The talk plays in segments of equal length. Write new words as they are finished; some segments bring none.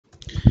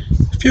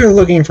If you're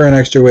looking for an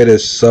extra way to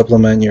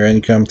supplement your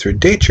income through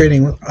day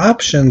trading with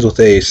options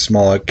with a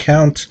small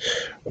account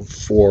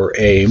for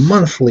a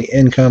monthly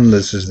income,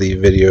 this is the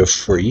video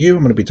for you.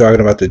 I'm going to be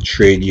talking about the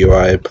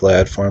TradeUI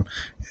platform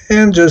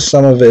and just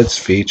some of its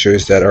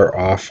features that are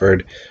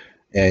offered.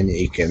 And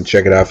you can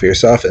check it out for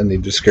yourself in the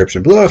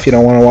description below. If you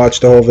don't want to watch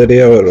the whole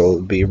video,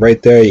 it'll be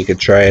right there. You can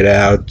try it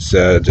out.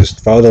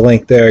 Just follow the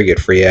link there, get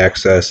free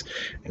access,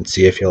 and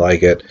see if you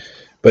like it.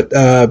 But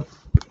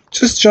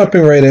just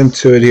jumping right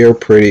into it here,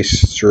 pretty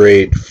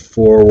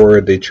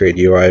straightforward. The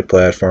TradeUI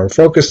platform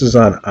focuses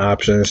on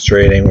options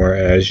trading,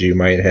 whereas you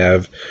might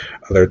have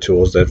other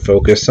tools that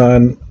focus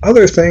on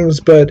other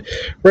things, but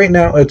right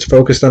now it's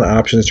focused on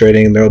options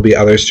trading. There will be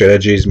other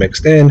strategies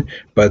mixed in,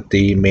 but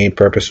the main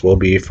purpose will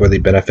be for the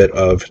benefit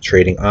of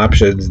trading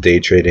options, day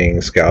trading,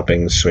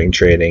 scalping, swing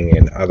trading,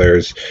 and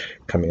others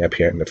coming up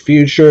here in the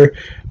future.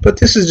 But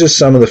this is just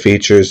some of the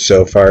features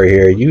so far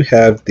here. You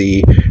have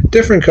the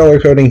different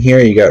color coding here.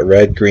 You got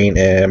red, green,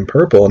 and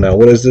purple. Now,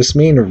 what does this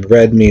mean?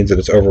 Red means that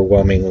it's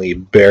overwhelmingly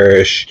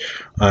bearish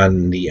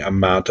on the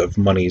amount of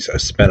monies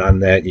spent on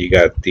that. You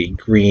got the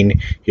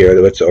green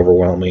here, that's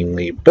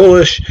overwhelmingly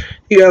bullish.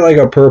 You got like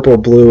a purple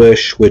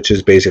bluish, which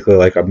is basically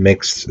like a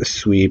mixed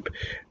sweep,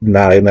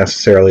 not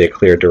necessarily a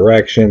clear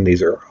direction.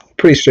 These are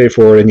pretty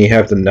straightforward, and you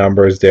have the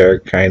numbers there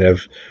kind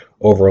of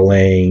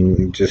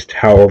overlaying just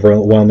how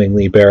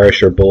overwhelmingly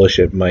bearish or bullish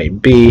it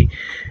might be.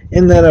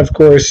 And then of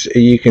course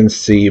you can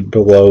see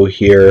below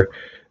here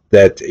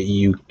that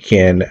you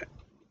can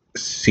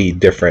see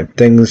different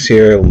things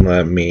here.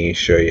 Let me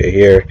show you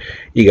here.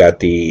 You got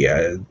the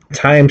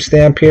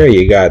timestamp here,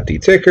 you got the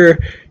ticker,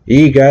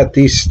 you got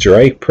the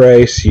strike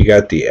price, you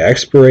got the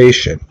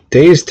expiration,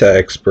 days to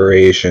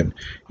expiration,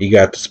 you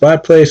got the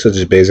spot price, which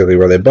is basically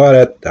where they bought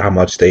it, how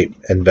much they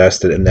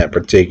invested in that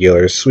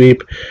particular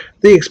sweep,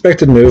 the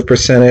expected move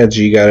percentage,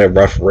 you got a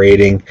rough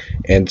rating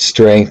and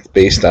strength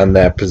based on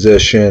that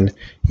position.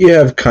 You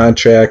have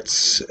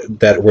contracts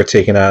that were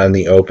taken out in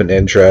the open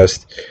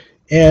interest,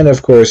 and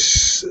of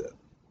course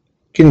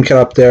can cut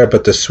up there,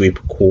 but the sweep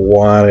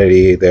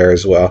quantity there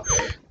as well.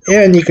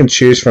 And you can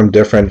choose from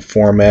different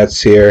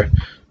formats here.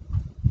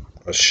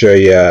 I'll show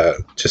you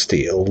just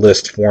the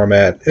list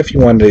format. If you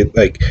wanted to,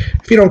 like,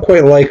 if you don't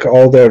quite like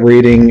all that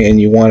reading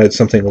and you wanted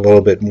something a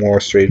little bit more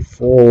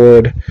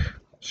straightforward,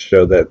 I'll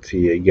show that to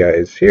you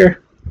guys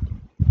here.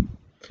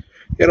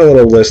 Get a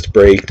little list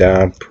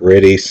breakdown,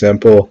 pretty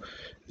simple.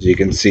 As you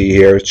can see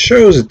here, it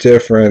shows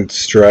different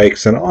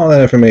strikes and all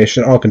that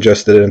information all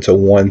congested into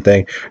one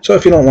thing. So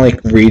if you don't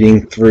like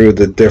reading through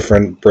the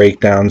different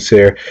breakdowns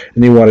here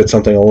and you wanted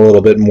something a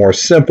little bit more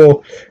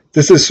simple,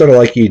 this is sort of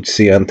like you'd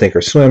see on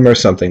Thinkorswim or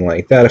something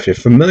like that. If you're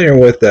familiar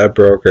with that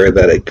broker,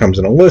 that it comes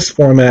in a list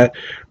format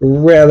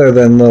rather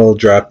than little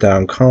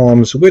drop-down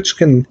columns, which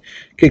can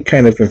get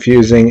kind of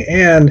confusing.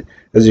 And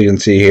as you can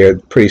see here,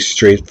 pretty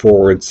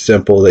straightforward,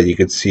 simple, that you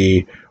could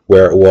see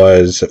where it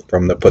was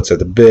from the puts at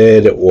the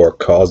bid or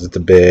calls at the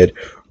bid,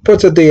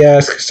 puts at the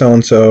ask,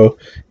 so-and-so,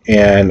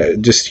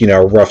 and just, you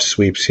know, rough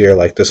sweeps here.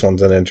 Like this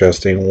one's an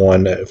interesting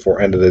one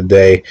for end of the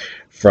day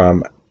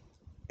from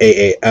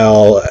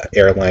AAL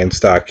airline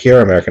stock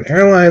here, American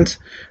Airlines.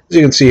 As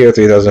you can see here,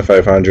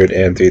 3,500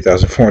 and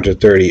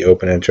 3,430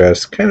 open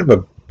interest, kind of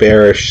a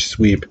bearish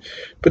sweep,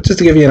 but just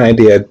to give you an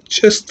idea,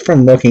 just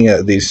from looking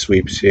at these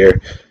sweeps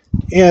here,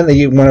 and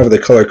you went over the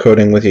color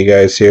coding with you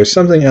guys here.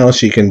 Something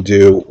else you can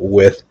do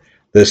with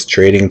this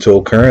trading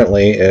tool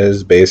currently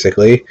is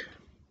basically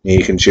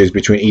you can choose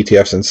between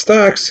ETFs and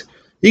stocks.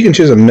 You can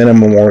choose a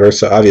minimum order,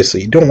 so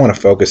obviously you don't want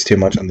to focus too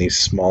much on these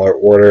smaller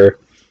order.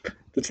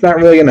 It's not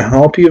really going to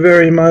help you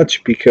very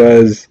much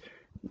because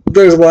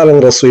there's a lot of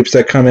little sweeps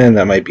that come in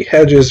that might be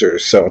hedges or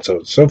so and so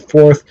and so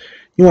forth.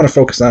 You want to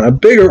focus on a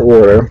bigger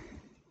order.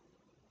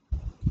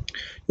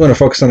 You want to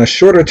focus on a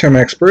shorter term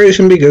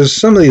expiration because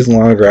some of these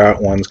longer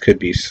out ones could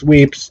be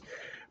sweeps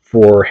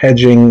for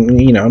hedging,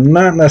 you know,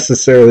 not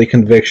necessarily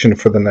conviction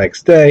for the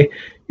next day.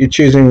 You're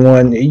choosing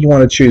one, you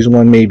want to choose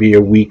one maybe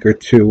a week or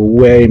two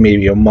away,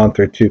 maybe a month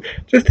or two,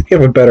 just to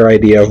give a better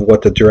idea of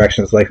what the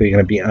direction is likely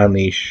going to be on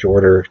the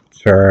shorter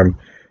term.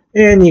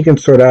 And you can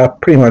sort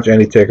out pretty much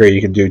any ticker. You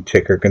can do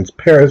ticker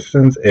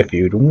comparisons if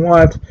you'd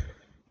want.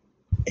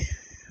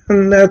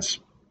 And that's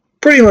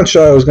pretty much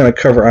all I was going to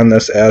cover on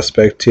this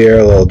aspect here.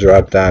 A little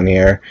drop down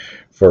here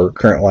for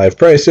current live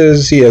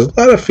prices. He has a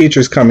lot of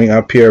features coming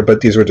up here,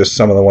 but these were just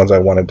some of the ones I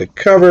wanted to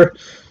cover.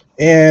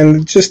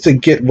 And just to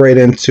get right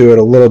into it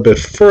a little bit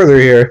further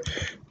here,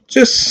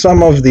 just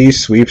some of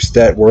these sweeps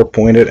that were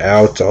pointed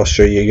out. I'll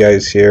show you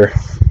guys here.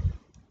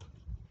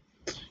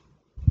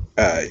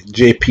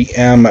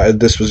 JPM,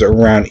 this was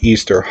around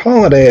Easter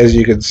holiday. As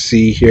you can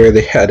see here,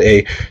 they had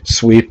a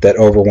sweep that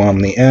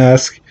overwhelmed the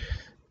ask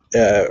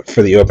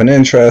for the open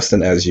interest,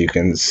 and as you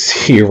can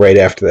see right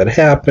after that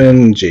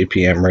happened,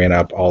 JPM ran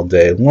up all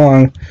day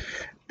long.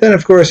 Then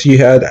of course you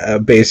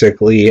had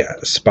basically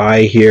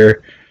SPY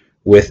here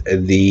with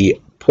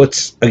the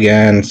puts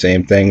again,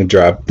 same thing,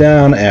 dropped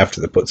down after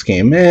the puts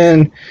came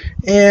in,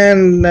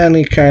 and then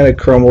he kind of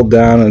crumbled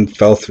down and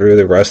fell through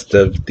the rest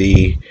of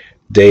the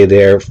day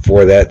there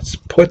for that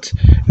put.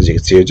 As you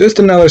can see, just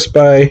another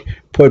SPY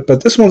put,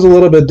 but this one's a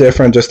little bit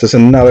different, just as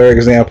another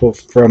example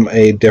from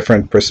a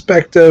different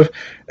perspective.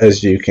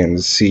 As you can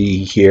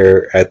see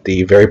here at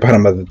the very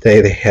bottom of the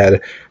day, they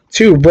had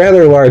two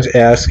rather large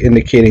asks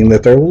indicating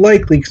that they're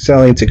likely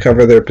selling to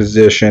cover their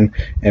position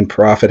and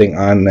profiting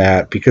on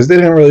that because they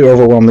didn't really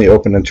overwhelm the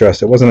open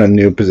interest. It wasn't a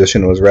new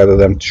position, it was rather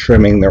them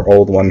trimming their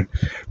old one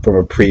from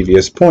a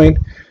previous point.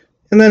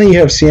 And then you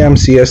have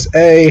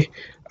CMCSA.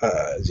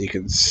 As you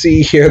can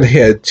see here, they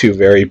had two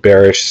very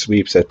bearish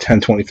sweeps at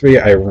 1023,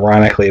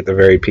 ironically at the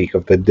very peak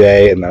of the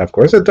day, and then of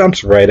course it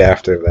dumps right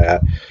after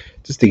that.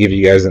 Just to give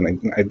you guys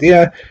an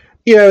idea,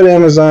 you have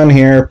Amazon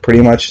here,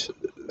 pretty much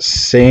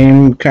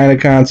same kind of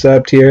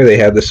concept here. They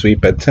had the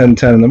sweep at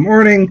 10:10 in the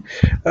morning,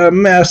 a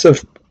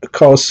massive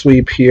call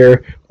sweep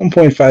here,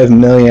 1.5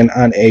 million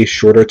on a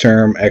shorter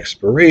term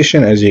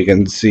expiration. As you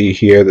can see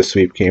here, the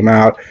sweep came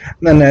out,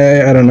 and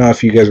then I don't know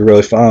if you guys are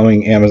really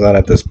following Amazon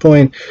at this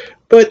point,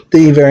 but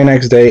the very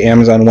next day,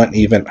 Amazon went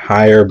even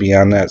higher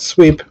beyond that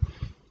sweep.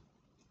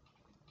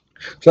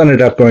 So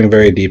ended up going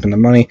very deep in the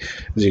money.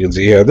 As you can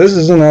see here, this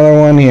is another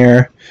one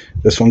here.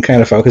 This one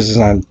kind of focuses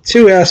on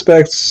two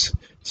aspects,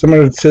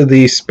 similar to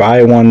the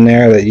SPY one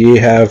there, that you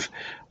have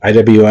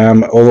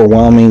IWM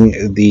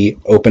overwhelming the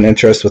open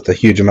interest with a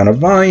huge amount of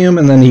volume,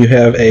 and then you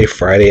have a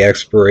Friday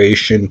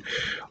expiration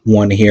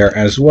one here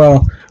as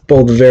well.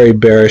 Both very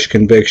bearish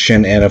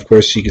conviction, and of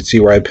course you can see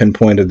where I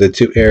pinpointed the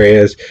two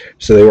areas.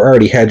 So they were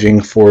already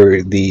hedging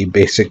for the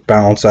basic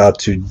balance out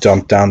to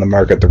dump down the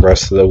market the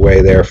rest of the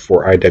way there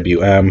for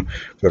IWM,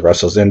 for the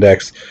Russell's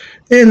index.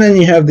 And then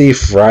you have the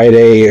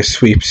Friday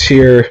sweeps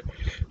here.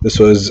 This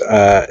was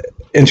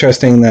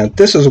interesting that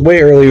this was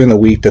way earlier in the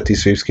week that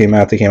these sweeps came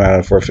out. They came out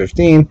at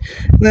 4:15.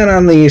 And then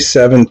on the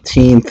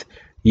 17th,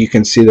 you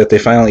can see that they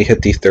finally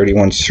hit the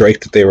 31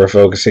 strike that they were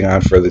focusing on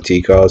for the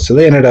T-calls. So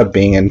they ended up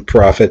being in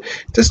profit.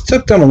 It just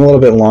took them a little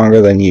bit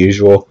longer than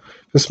usual.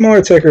 The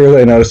smaller tickers,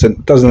 I noticed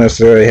it doesn't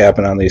necessarily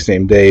happen on the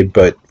same day,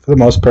 but for the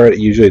most part, it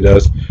usually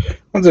does.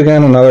 Once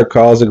again, another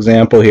calls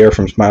example here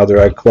from Smile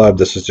Direct Club.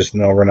 This was just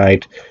an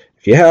overnight.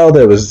 If you held,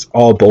 it was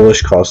all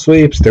bullish call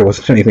sweeps. There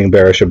wasn't anything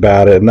bearish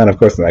about it. And then, of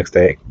course, the next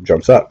day it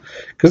jumps up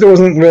because there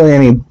wasn't really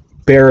any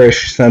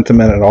bearish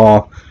sentiment at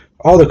all.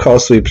 All the call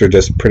sweeps are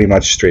just pretty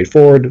much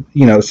straightforward.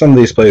 You know, some of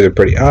these plays are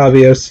pretty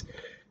obvious.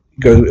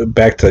 Go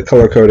back to the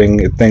color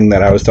coding thing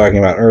that I was talking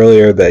about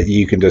earlier, that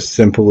you can just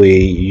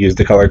simply use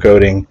the color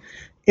coding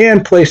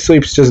and play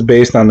sweeps just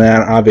based on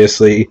that.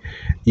 Obviously,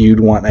 you'd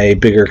want a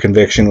bigger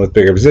conviction with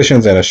bigger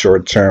positions and a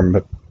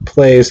short-term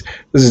plays.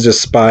 This is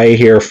just SPY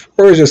here,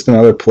 or just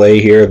another play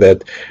here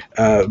that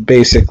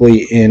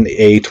basically in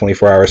a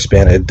 24-hour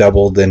span it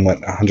doubled and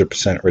went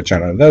 100%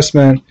 return on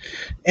investment.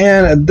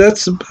 And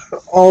that's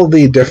all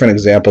the different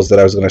examples that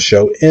I was going to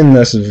show in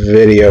this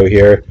video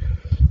here.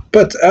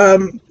 But,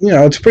 you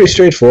know, it's pretty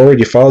straightforward.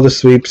 You follow the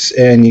sweeps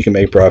and you can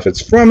make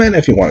profits from it.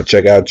 If you want to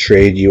check out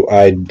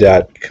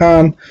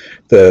tradeui.com,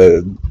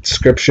 the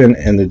description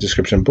in the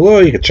description below,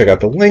 you can check out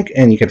the link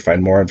and you can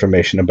find more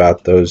information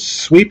about those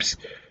sweeps.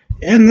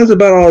 And that's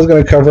about all I was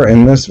going to cover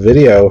in this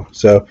video.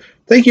 So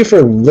thank you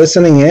for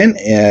listening in,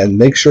 and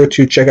make sure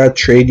to check out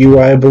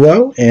TradeUI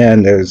below.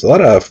 And there's a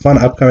lot of fun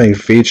upcoming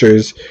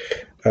features.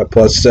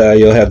 Plus,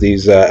 you'll have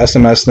these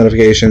SMS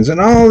notifications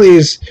and all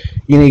these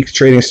unique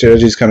trading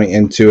strategies coming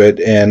into it.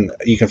 And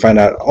you can find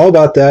out all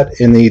about that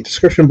in the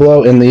description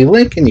below in the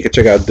link. And you can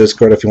check out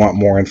Discord if you want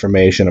more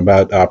information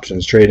about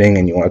options trading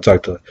and you want to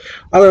talk to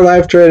other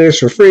live traders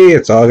for free.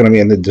 It's all going to be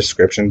in the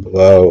description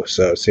below.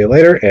 So see you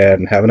later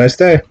and have a nice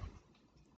day.